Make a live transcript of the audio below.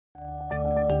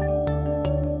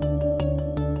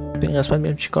تو این قسمت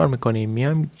میام چیکار میکنیم؟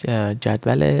 میام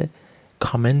جدول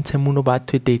کامنتمون رو باید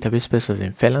توی دیتابیس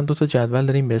بسازیم. فعلا دو تا جدول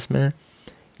داریم به اسم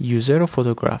یوزر و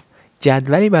فوتوگراف.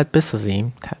 جدولی باید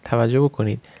بسازیم، توجه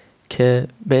بکنید، که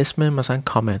به اسم مثلا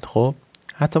کامنت. خب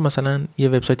حتی مثلا یه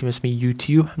وبسایتی مثل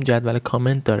یوتیوب هم جدول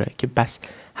کامنت داره که بس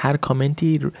هر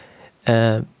کامنتی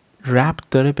ربط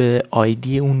داره به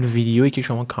آیدی اون ویدیویی که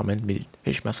شما کامنت میدید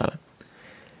بهش. مثلا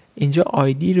اینجا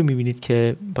آیدی رو میبینید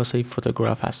که واسه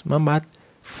فوتوگراف هست. من باید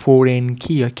فورین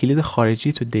کی یا کلید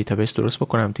خارجی تو دیتابیس درست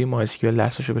بکنم. توی ما اسکیول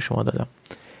درسشو به شما دادم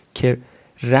که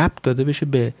ربط داده بشه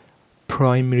به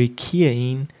پرایمری کی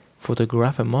این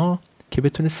فوتوگراف ما که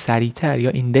بتونه سریعتر یا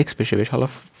ایندکس بشه بهش. حالا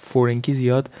فورین کی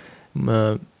زیاد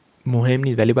مهم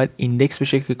نیست، ولی باید ایندکس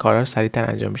بشه که کارا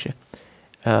سریعتر انجام بشه.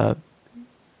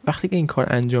 وقتی که این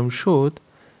کار انجام شد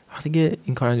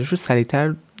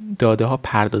سریعتر داده ها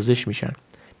پردازش میشن.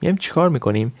 میایم چیکار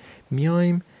میکنیم؟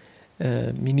 میایم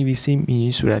مینویسیم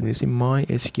این صورت، مینویسیم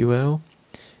MySQL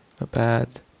و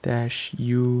بعد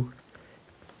 -u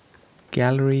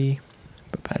gallery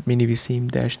و بعد مینویسیم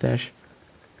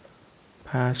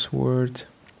password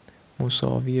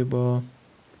مساویه با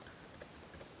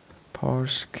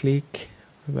پارس کلیک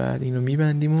و بعد اینو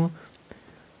میبندیم و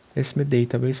اسم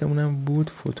دیتابیس همون بود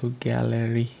فوتو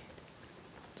گالری.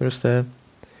 درسته؟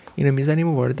 اینو میزنیم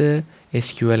و وارد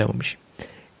SQL همون میشیم.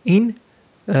 این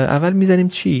اول میزنیم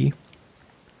چی؟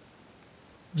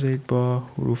 بذارید با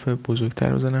حروف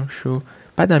بزرگتر بزنم شو.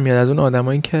 بعدم میاد از اون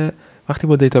آدمایی که وقتی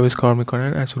با دیتابیس کار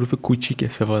میکنن از حروف کوچیک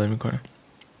استفاده میکنن.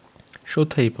 شو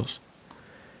تیبلز.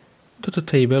 دو تا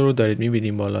تیبل رو دارید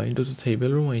میبینیم بالا. این دو تا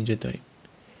تیبل رو ما اینجا داریم.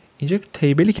 اینجا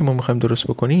تیبلی که ما میخوایم درست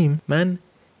بکنیم، من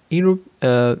این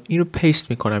رو پیست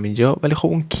میکنم اینجا، ولی خب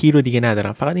اون کی رو دیگه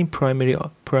ندارم، فقط این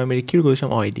پرایمری کی رو گذاشتم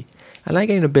آیدی. الان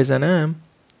اگر اینو بزنم،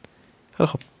 خیلی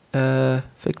خب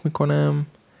فکر میکنم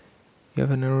you have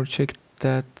an error check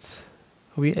that.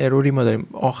 خب یه اروری ما داریم.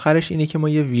 آخرش اینه که ما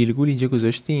یه ویرگول اینجا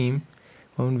گذاشتیم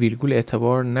و اون ویرگول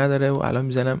اعتبار نداره و الان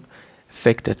میزنم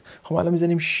affected. خب الان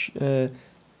میزنیم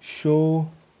show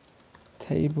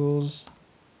tables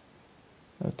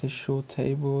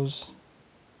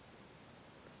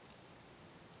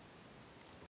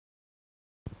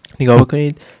نگاه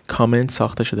بکنید کامنت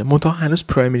ساخته شده، منتها هنوز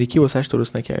پرایمری کی واسش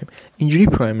درست نکردیم. اینجوری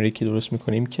پرایمری کی درست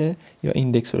میکنیم که یا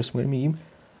ایندکس درست میکنیم، میگیم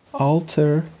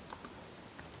alter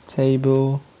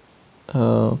table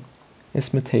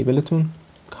اسم تیبلتون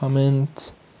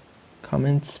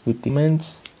comments بود،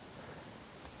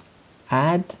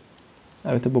 add،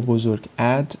 البته با بزرگ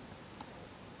add.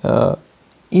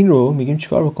 این رو میگیم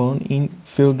چیکار بکن؟ این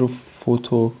فیلد رو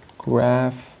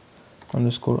photograph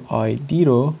 _id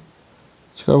رو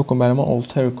چیکار بکن؟ برای ما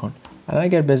آلتر کن. الان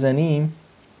اگر بزنیم،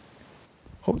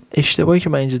 خب اشتباهی که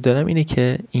من اینجا دارم اینه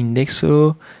که ایندکس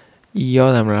رو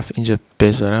یادم رفت اینجا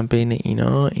بذارم بین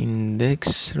اینا.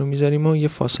 ایندکس رو میذاریم و یه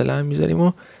فاصله هم میذاریم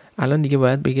و الان دیگه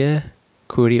باید بگه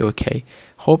کوری اوکی.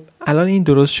 خب الان این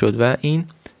درست شد و این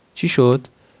چی شد؟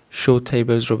 شو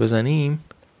تیبلز رو بزنیم،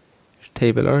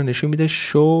 تیبل ها رو نشون میده.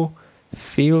 شو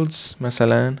فیلدز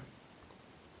مثلا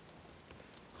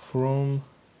from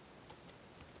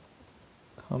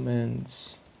comments،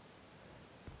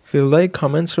 فیلد های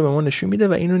کامنتس رو به ما نشون میده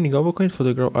و این رو نگاه بکنید.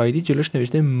 فوتوگراف آیدی جلوش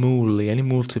نوشته مول، یعنی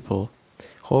مولتیپل.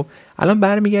 خب الان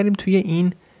برمیگردیم توی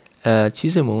این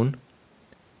چیزمون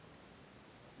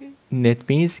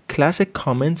نتبینز. کلاس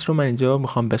کامنتس رو من اینجا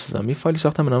میخوام بسازم. یه فایلی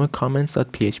ساختم به نام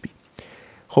comments.php.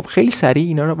 خب خیلی سریع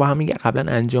اینا رو با هم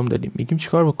قبلا انجام دادیم. میگیم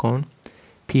چیکار بکن؟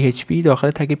 PHP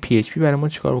داخل تگ PHP برای ما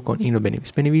چیکار بکن؟ این رو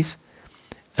بنویس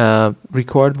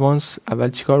required once. اول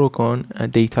چیکار بکن؟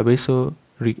 دیتابیس رو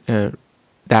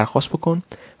درخواست بکن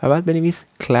و بعد بنویس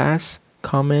class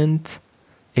comment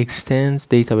extends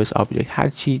database object. هر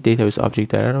چی database object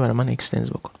داره رو برای من extends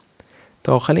بکن.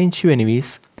 داخل این چی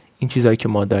بنویس؟ این چیزایی که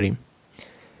ما داریم.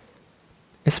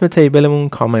 اسم تیبلمون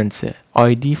comments،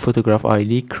 ID photograph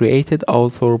ID created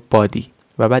author body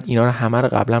و بعد اینا رو همه رو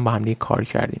قبلا با هم دیگه کار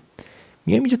کردیم.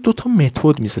 میایم اینجا دو تا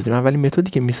متد میسازیم. اولی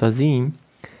متدی که میسازیم،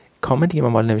 کامنتی که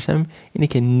من بالا نوشتم اینه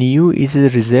که new is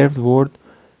a reserved word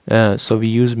so we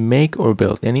use make or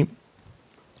build. یعنی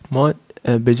ما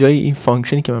به جای این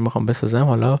فانکشنی که من میخوام بسازم،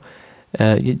 حالا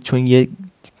چون یه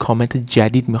کامنت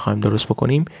جدید میخوایم درست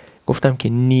بکنیم، گفتم که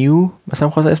new، مثلا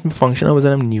خواستم اسم فانکشن رو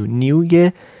بذارم new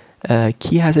یه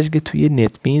کی هستش که توی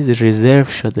نتبینز رزرو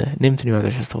شده، نمیتونیم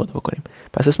ازش استفاده بکنیم.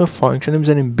 پس اسم فانکشن رو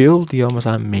میذاریم build یا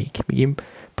مثلا make. میگیم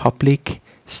public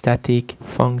static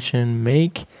function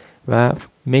make و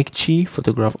make چی؟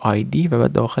 photograph ID و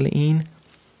بعد داخل این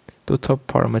دو تا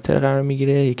پارامتر قرار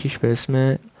میگیره. یکیش به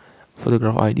اسم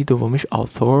photograph ID، دومیش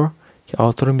author که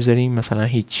author رو میذاریم مثلا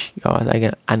هیچ، یا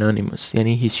اگر anonymous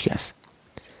یعنی هیچ کس.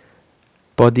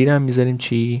 بادی رو هم میذاریم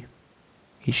چی؟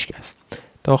 هیچکس.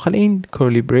 داخل این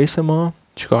کرلی بریس ما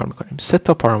چیکار میکنیم؟ 3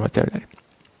 تا پارامتر داریم.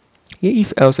 یه if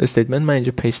else استیتمنت من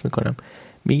اینجا پیست میکنم،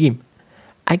 میگیم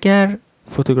اگر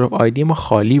فوتوگراف آیدی ما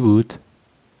خالی بود،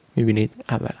 میبینید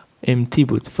اولا empty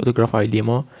بود فوتوگراف آیدی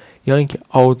ما، یا اینکه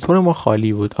آتور ما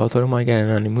خالی بود، آتور ما اگر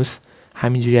انانیموس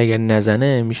همینجوری اگر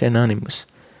نزنه میشه انانیموس،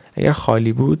 اگر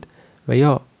خالی بود و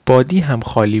یا بادی هم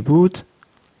خالی بود،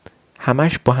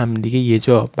 همش با هم دیگه یه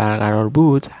جا برقرار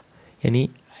بود، یعنی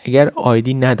اگر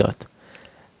آیدی نداد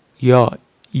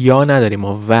یا نداریم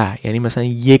ما و یعنی مثلا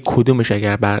یک کدومش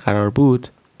اگر برقرار بود،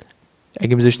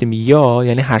 اگه میذاشتیم یا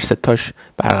یعنی هر سه تاش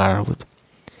برقرار بود،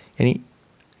 یعنی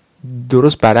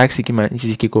درست برعکسی که من این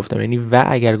چیزی که گفتم، یعنی و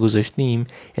اگر گذاشتیم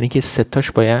یعنی که سه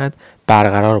تاش باید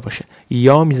برقرار باشه،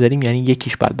 یا میذاریم یعنی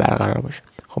یکیش باید برقرار باشه.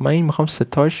 خب من این میخوام سه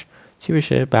تاش چی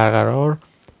بشه؟ برقرار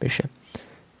بشه.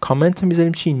 کامنت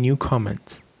میذاریم چی؟ نیو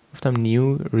کامنت. گفتم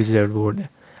نیو ریزرو ورده.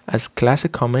 از کلاس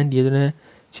کامنت یه دونه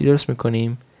چی درست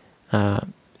میکنیم؟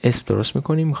 اسم درست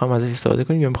میکنیم، میخوام ازش استفاده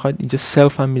کنیم، یا میخواید اینجا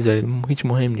سلف هم میذارید، هیچ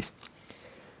مهم نیست.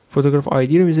 فوتوگراف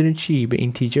آیدی رو میذاریم چی؟ به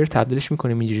اینتیجر تبدیلش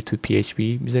میکنیم اینجوری تو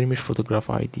PHP، میذاریمش فوتوگراف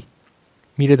آیدی،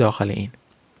 میره داخل این.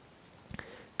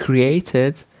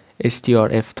 created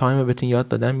strf تایم بهتون یاد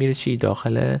دادم، میره چی؟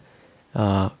 داخل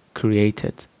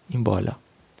created این بالا.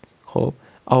 خب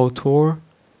author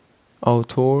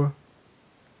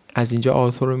از اینجا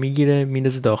آتور رو میگیره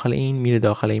میندازه داخل این، میره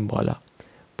داخل این بالا.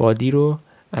 بادی رو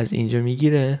از اینجا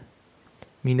میگیره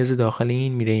میندازه داخل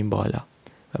این، میره این بالا.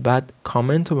 و بعد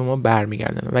کامنت رو به ما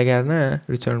برمیگردونه، وگرنه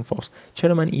return false.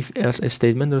 چرا من if else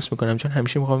استیتمنت درست میکنم؟ چون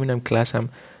همیشه میخوام ببینم کلاس هم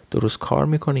درست کار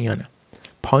میکنه یا نه.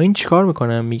 پایین چیکار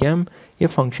میکنم؟ میگم یه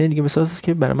فانکشن دیگه بساز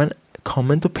که برای من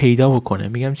کامنت رو پیدا بکنه.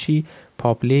 میگم چی؟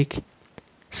 public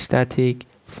static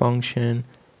function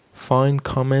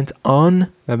find comment on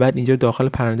و بعد اینجا داخل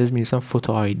پرانتز می‌نویسم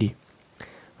فوتو آیدی.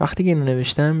 وقتی که اینو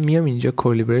نوشتم میام اینجا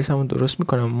کرلی بریس همون درست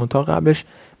میکنم، منتها قبلش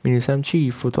می‌نویسم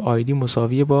چی؟ فوتو آیدی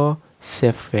مساویه با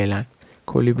 0 فعلا.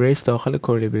 کرلی بریس داخل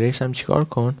کرلی بریس هم چیکار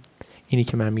کن؟ اینی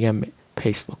که من میگم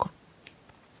پیست بکن.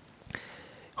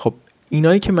 خب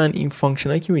اینایی که من این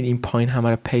فانکشنایی که می‌بینید این پایین همه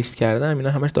رو پیست کردم، اینا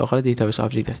همش داخل دیتابیس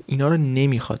آبجکت هست. اینا رو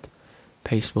نمیخواد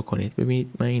پیست بکنید. ببینید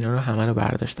من اینا رو همه رو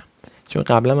برداشتم، چون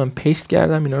قبلا من پیست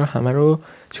کردم، اینا رو همه رو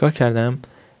چیکار کردم؟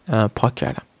 پاک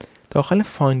کردم. داخل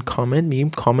فایند کامنت میگیم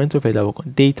کامنت رو پیدا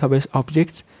بکن. دیتابیس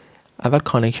آبجکت اول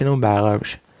کانکشنمون برقرار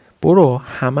بشه. برو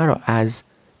همه رو از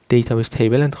دیتابیس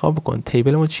تیبل انتخاب بکن.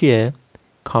 تیبل ما چیه؟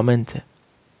 کامنته.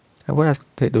 برو از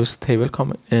دیتابیس تیبل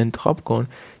انتخاب کن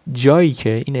جایی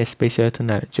که این اسپیس یادتون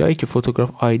نره، جایی که فوتوگراف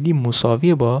آیدی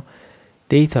مساویه با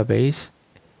دیتابیس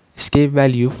اسکیپ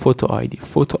ولیو فوتو آیدی.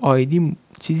 فوتو آیدی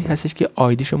چیزی هستش که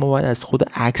آیدی شما باید از خود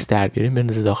عکس در بیاریم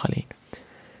بندازه داخل این،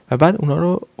 و بعد اونا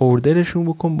رو اوردرشون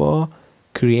بکن با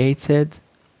created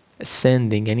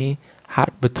sending، یعنی هر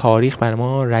به تاریخ برای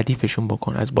ما ردیفشون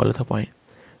بکن از بالا تا پایین.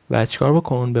 و چیکار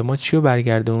بکن؟ به ما چی رو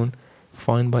برگردون؟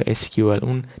 find by SQL،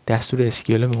 اون دستور SQL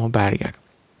به ما برگرد.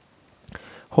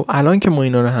 خب الان که ما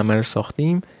اینا رو همه رو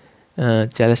ساختیم،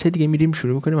 جلسه دیگه میریم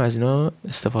شروع میکنیم از اینا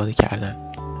استفاده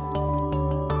کردن.